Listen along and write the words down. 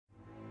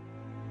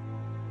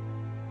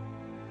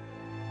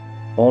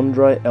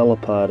Andre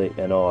Alipate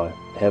and I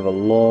have a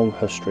long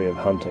history of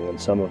hunting in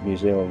some of New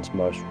Zealand's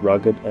most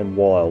rugged and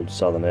wild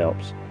Southern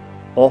Alps,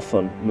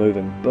 often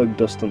moving big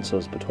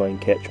distances between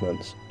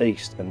catchments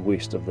east and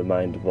west of the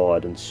main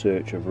divide in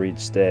search of red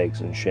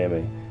stags and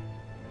chamois.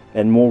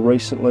 And more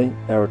recently,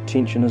 our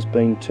attention has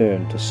been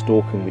turned to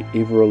stalking the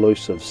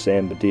ever-elusive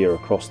sambar deer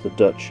across the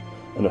ditch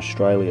in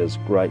Australia's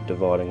Great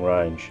Dividing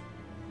Range.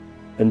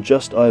 In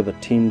just over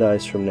 10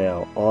 days from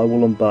now, I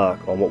will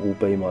embark on what will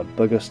be my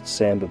biggest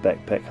Sambar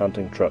backpack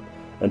hunting trip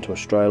into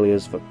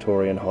Australia's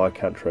Victorian high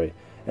country,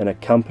 and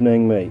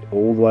accompanying me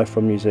all the way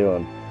from New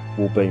Zealand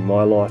will be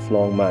my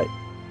lifelong mate,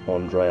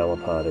 Andre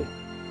Alipate.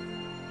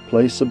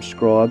 Please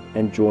subscribe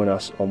and join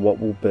us on what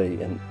will be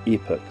an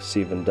epic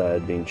 7-day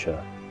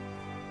adventure.